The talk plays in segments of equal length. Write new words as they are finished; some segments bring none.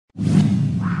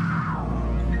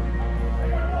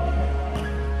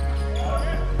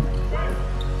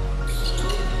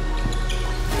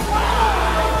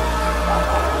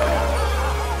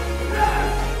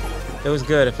It was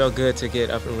good. It felt good to get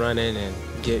up and running and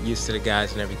get used to the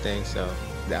guys and everything. So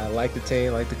I like the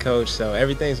team, like the coach. So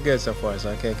everything's good so far.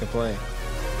 So I can't complain.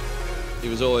 He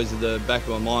was always at the back of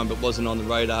my mind, but wasn't on the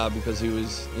radar because he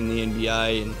was in the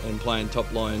NBA and playing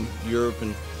top line Europe.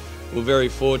 And we're very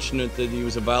fortunate that he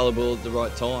was available at the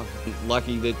right time.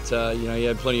 Lucky that he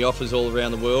had plenty of offers all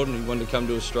around the world, and he wanted to come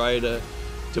to Australia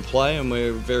to play. And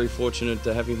we're very fortunate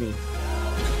to have him here.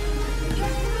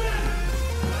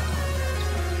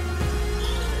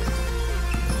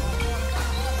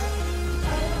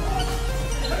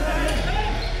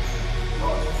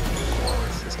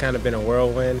 Kind of been a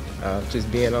whirlwind,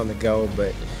 just being on the go,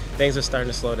 but things are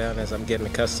starting to slow down as I'm getting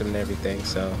accustomed to everything.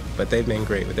 So, but they've been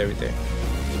great with everything.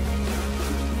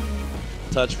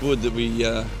 Touch wood that we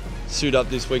suit up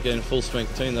this weekend a full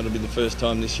strength team. That'll be the first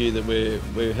time this year that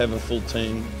we have a full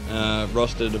team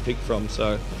roster to pick from.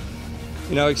 So,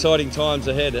 exciting times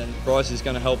ahead. And Bryce is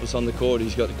going to help us on the court.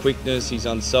 He's got the quickness, he's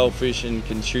unselfish, and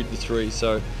can shoot the three.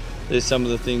 So there's some of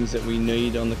the things that we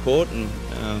need on the court,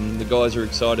 and the guys are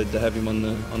excited to have him on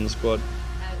the squad.